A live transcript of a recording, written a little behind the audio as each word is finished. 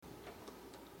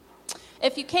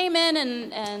If you came in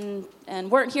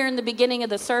and weren't here in the beginning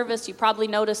of the service, you probably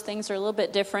noticed things are a little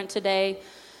bit different today.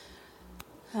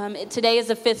 Today is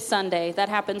the fifth Sunday. That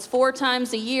happens 4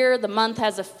 times a year. The month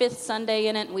has a fifth Sunday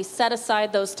in it, and we set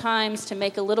aside those times to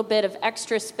make a little bit of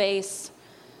extra space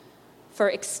for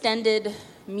extended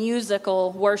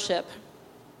musical worship.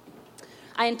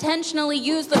 I intentionally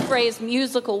use the phrase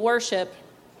musical worship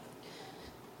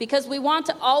because we want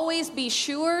to always be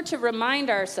sure to remind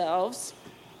ourselves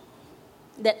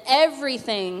that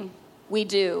everything we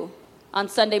do on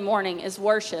Sunday morning is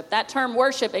worship. That term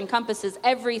worship encompasses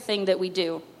everything that we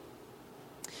do.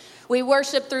 We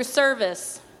worship through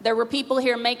service. There were people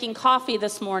here making coffee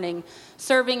this morning,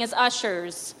 serving as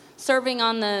ushers, serving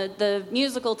on the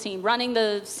musical team, running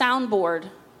the soundboard.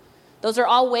 Those are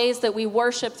all ways that we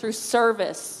worship through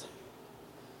service.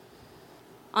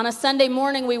 On a Sunday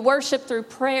morning, we worship through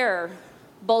prayer,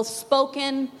 both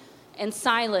spoken and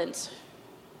silent.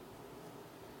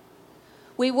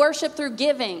 We worship through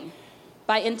giving,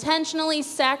 by intentionally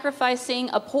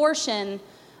sacrificing a portion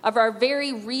of our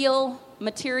very real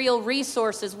material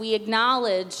resources. We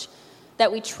acknowledge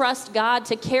that we trust God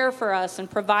to care for us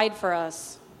and provide for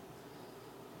us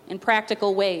in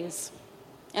practical ways.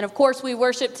 And of course, we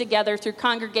worship together through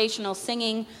congregational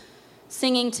singing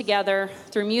together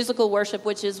through musical worship,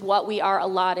 which is what we are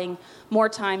allotting more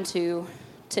time to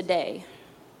today.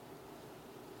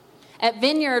 At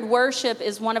Vineyard, worship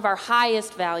is one of our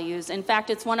highest values. In fact,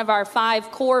 it's one of our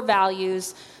 5 core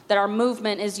values that our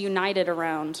movement is united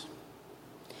around.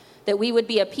 That we would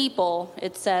be a people,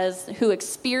 it says, who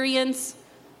experience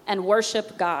and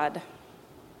worship God.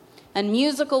 And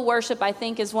musical worship, I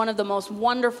think, is one of the most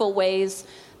wonderful ways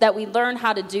that we learn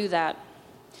how to do that.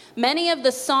 Many of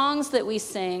the songs that we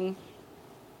sing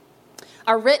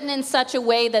are written in such a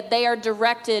way that they are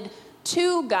directed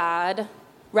to God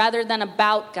rather than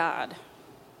about God.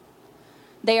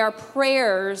 They are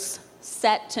prayers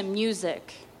set to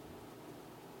music.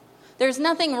 There's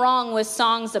nothing wrong with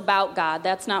songs about God.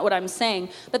 That's not what I'm saying.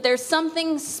 But there's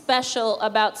something special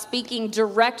about speaking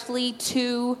directly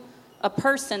to a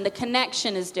person. The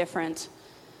connection is different.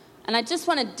 And I just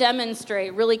want to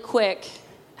demonstrate really quick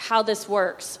how this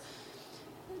works.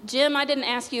 Jim, I didn't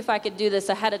ask you if I could do this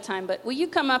ahead of time, but will you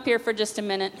come up here for just a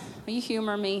minute? Will you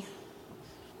humor me?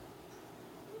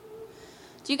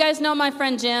 Do you guys know my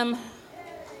friend Jim?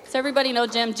 Does everybody know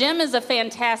Jim? Jim is a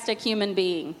fantastic human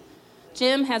being.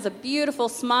 Jim has a beautiful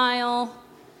smile.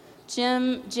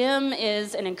 Jim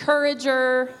is an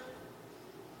encourager.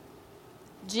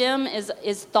 Jim is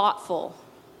thoughtful.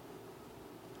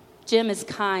 Jim is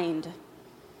kind.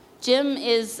 Jim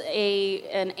is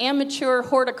an amateur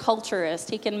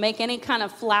horticulturist. He can make any kind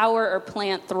of flower or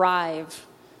plant thrive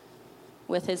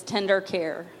with his tender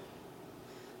care.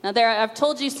 Now, I've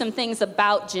told you some things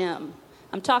about Jim.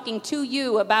 I'm talking to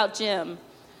you about Jim.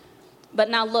 But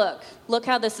now look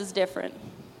how this is different.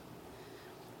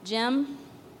 Jim,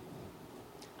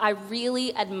 I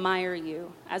really admire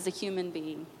you as a human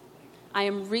being. I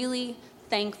am really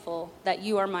thankful that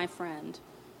you are my friend.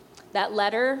 That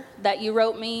letter that you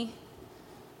wrote me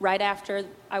right after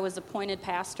I was appointed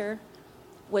pastor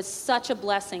was such a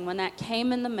blessing when that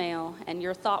came in the mail, and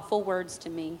your thoughtful words to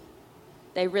me,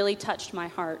 they really touched my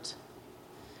heart.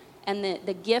 And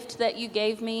the gift that you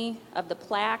gave me of the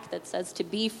plaque that says to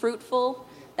be fruitful,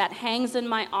 that hangs in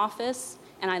my office,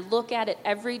 and I look at it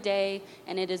every day,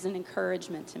 and it is an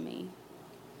encouragement to me.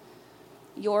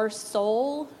 Your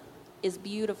soul is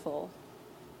beautiful,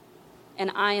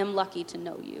 and I am lucky to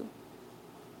know you.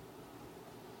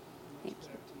 Thank you.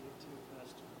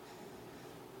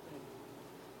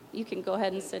 You can go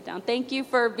ahead and sit down. Thank you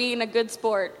for being a good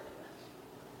sport.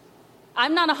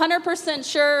 I'm not 100%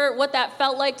 sure what that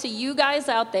felt like to you guys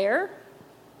out there,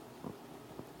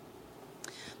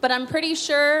 but I'm pretty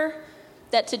sure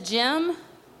that to Jim,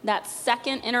 that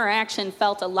second interaction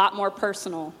felt a lot more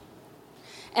personal.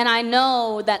 And I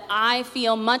know that I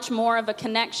feel much more of a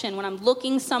connection when I'm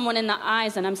looking someone in the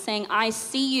eyes and I'm saying, I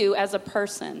see you as a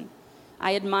person.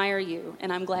 I admire you,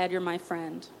 and I'm glad you're my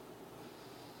friend.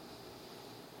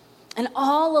 And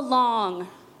all along,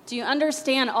 do you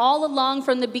understand? All along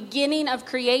from the beginning of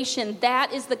creation,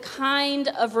 that is the kind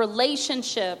of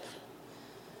relationship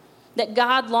that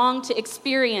God longed to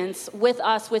experience with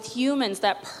us, with humans,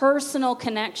 that personal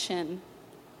connection.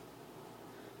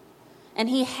 And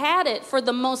he had it for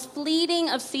the most fleeting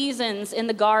of seasons in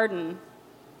the garden.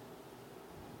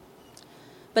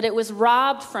 But it was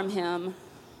robbed from him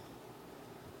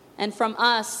and from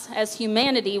us as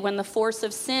humanity when the force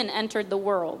of sin entered the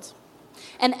world.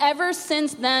 And ever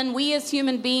since then, we as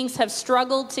human beings have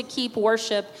struggled to keep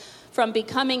worship from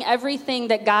becoming everything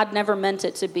that God never meant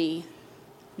it to be.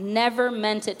 never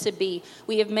meant it to be.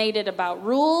 We have made it about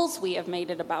rules. We have made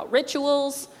it about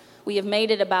rituals. We have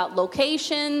made it about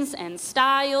locations and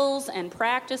styles and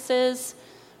practices.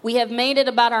 We have made it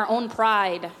about our own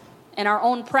pride and our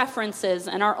own preferences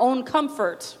and our own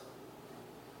comfort.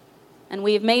 And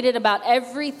we have made it about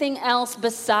everything else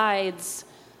besides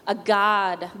a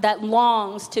God that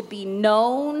longs to be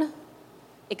known,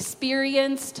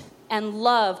 experienced, and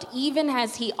loved, even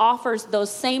as he offers those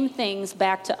same things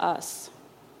back to us.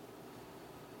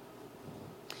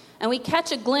 And we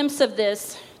catch a glimpse of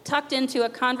this tucked into a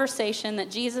conversation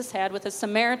that Jesus had with a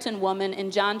Samaritan woman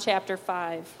in John chapter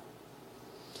 5.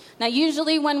 Now,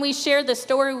 usually when we share the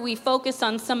story, we focus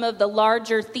on some of the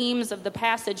larger themes of the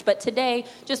passage, but today,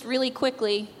 just really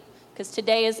quickly, because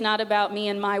today is not about me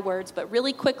and my words, but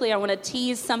really quickly, I want to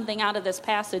tease something out of this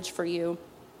passage for you.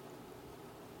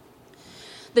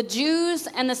 The Jews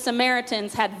and the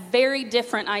Samaritans had very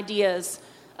different ideas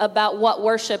about what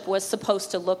worship was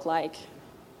supposed to look like.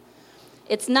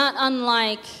 It's not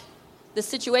unlike the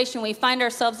situation we find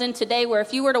ourselves in today, where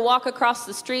if you were to walk across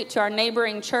the street to our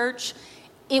neighboring church,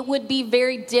 it would be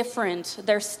very different,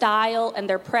 their style and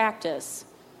their practice.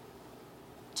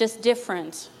 Just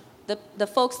different. The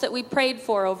folks that we prayed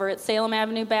for over at Salem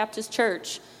Avenue Baptist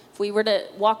Church, if we were to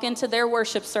walk into their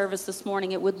worship service this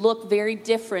morning, it would look very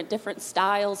different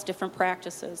styles, different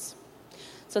practices.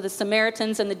 So the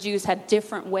Samaritans and the Jews had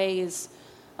different ways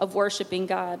of worshiping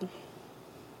God.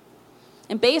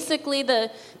 And basically, the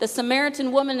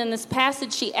Samaritan woman in this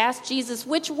passage, she asked Jesus,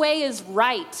 which way is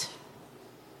right?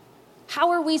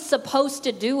 How are we supposed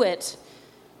to do it?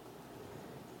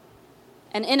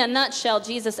 And in a nutshell,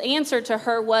 Jesus' answer to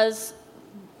her was,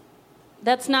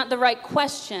 that's not the right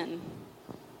question.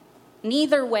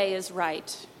 Neither way is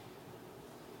right.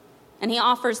 And he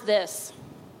offers this.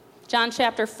 John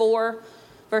chapter 4,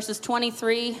 verses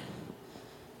 23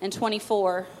 and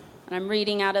 24. And I'm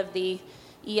reading out of the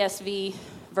ESV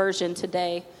version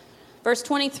today. Verse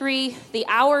 23, the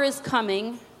hour is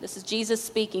coming. This is Jesus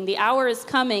speaking. The hour is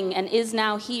coming and is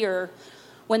now here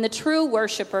when the true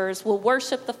worshipers will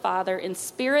worship the Father in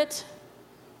spirit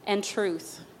and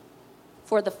truth.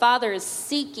 For the Father is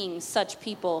seeking such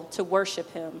people to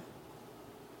worship him.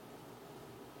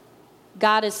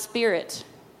 God is spirit,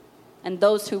 and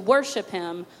those who worship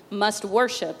him must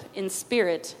worship in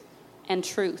spirit and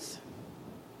truth.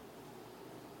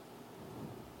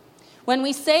 When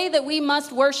we say that we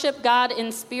must worship God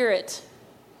in spirit,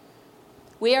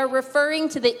 we are referring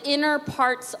to the inner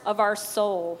parts of our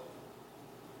soul,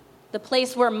 the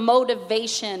place where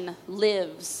motivation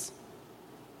lives.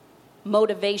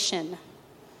 Motivation.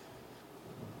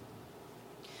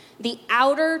 The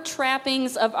outer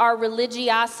trappings of our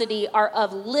religiosity are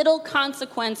of little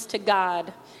consequence to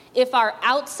God if our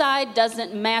outside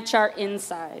doesn't match our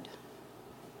inside.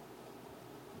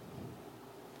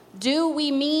 Do we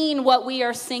mean what we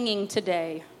are singing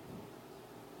today?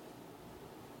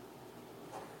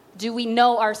 Do we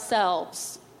know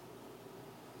ourselves?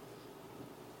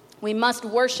 We must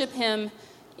worship him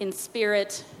in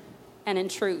spirit and in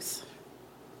truth.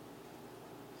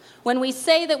 When we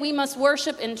say that we must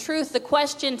worship in truth, the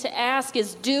question to ask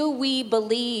is, do we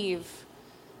believe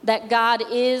that God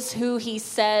is who he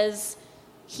says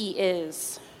he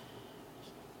is?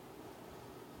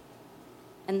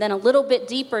 And then a little bit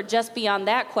deeper, just beyond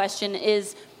that question,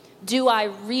 is, do I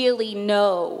really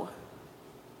know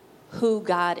who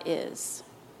God is?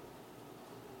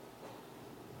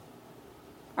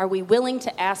 Are we willing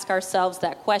to ask ourselves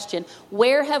that question?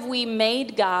 Where have we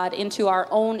made God into our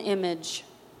own image?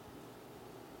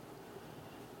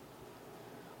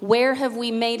 Where have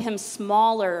we made him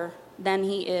smaller than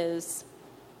he is,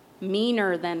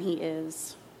 meaner than he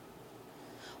is?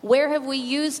 Where have we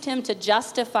used him to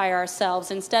justify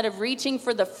ourselves instead of reaching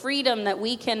for the freedom that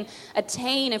we can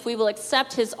attain if we will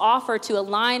accept his offer to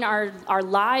align our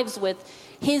lives with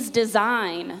his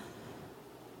design?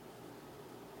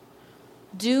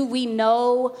 Do we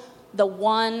know the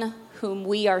one whom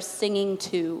we are singing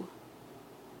to?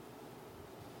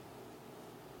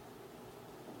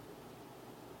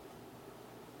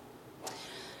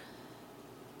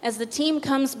 As the team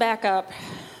comes back up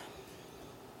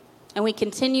and we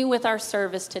continue with our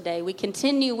service today, we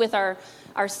continue with our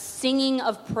singing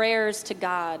of prayers to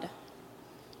God,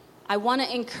 I want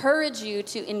to encourage you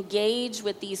to engage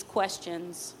with these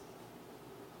questions.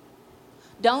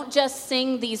 Don't just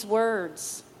sing these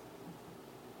words.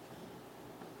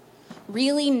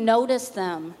 Really notice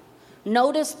them.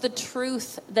 Notice the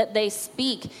truth that they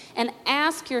speak. And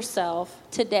ask yourself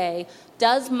today,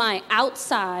 does my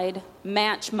outside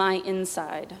match my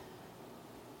inside?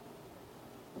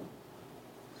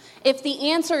 If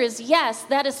the answer is yes,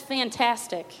 that is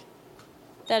fantastic.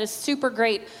 That is super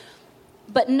great.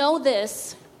 But know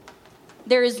this,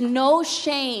 there is no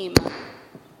shame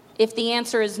if the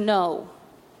answer is no.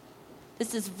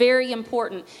 This is very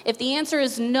important. If the answer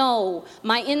is no,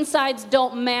 my insides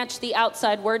don't match the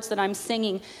outside words that I'm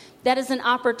singing, that is an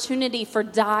opportunity for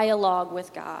dialogue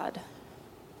with God.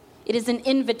 It is an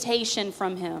invitation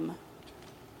from him.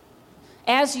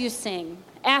 As you sing,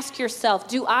 ask yourself,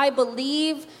 do I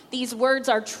believe these words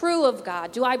are true of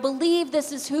God? Do I believe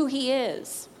this is who he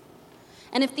is?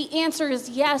 And if the answer is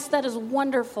yes, that is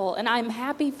wonderful, and I'm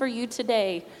happy for you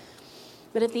today.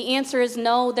 But if the answer is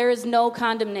no, there is no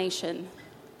condemnation.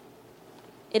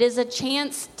 It is a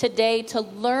chance today to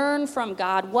learn from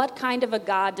God. What kind of a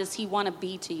God does he want to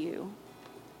be to you?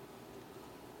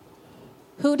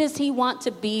 Who does he want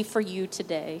to be for you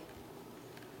today?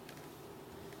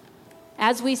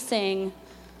 As we sing,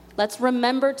 let's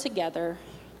remember together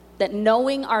that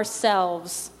knowing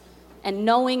ourselves and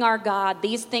knowing our God,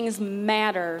 these things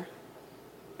matter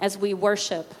as we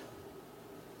worship.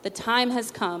 The time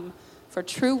has come for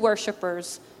true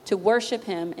worshipers to worship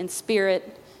him in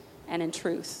spirit and in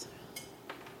truth.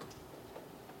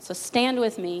 So stand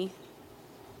with me,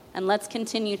 and let's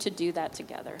continue to do that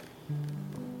together.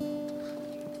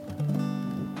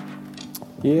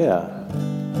 Yeah.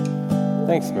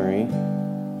 Thanks, Marie.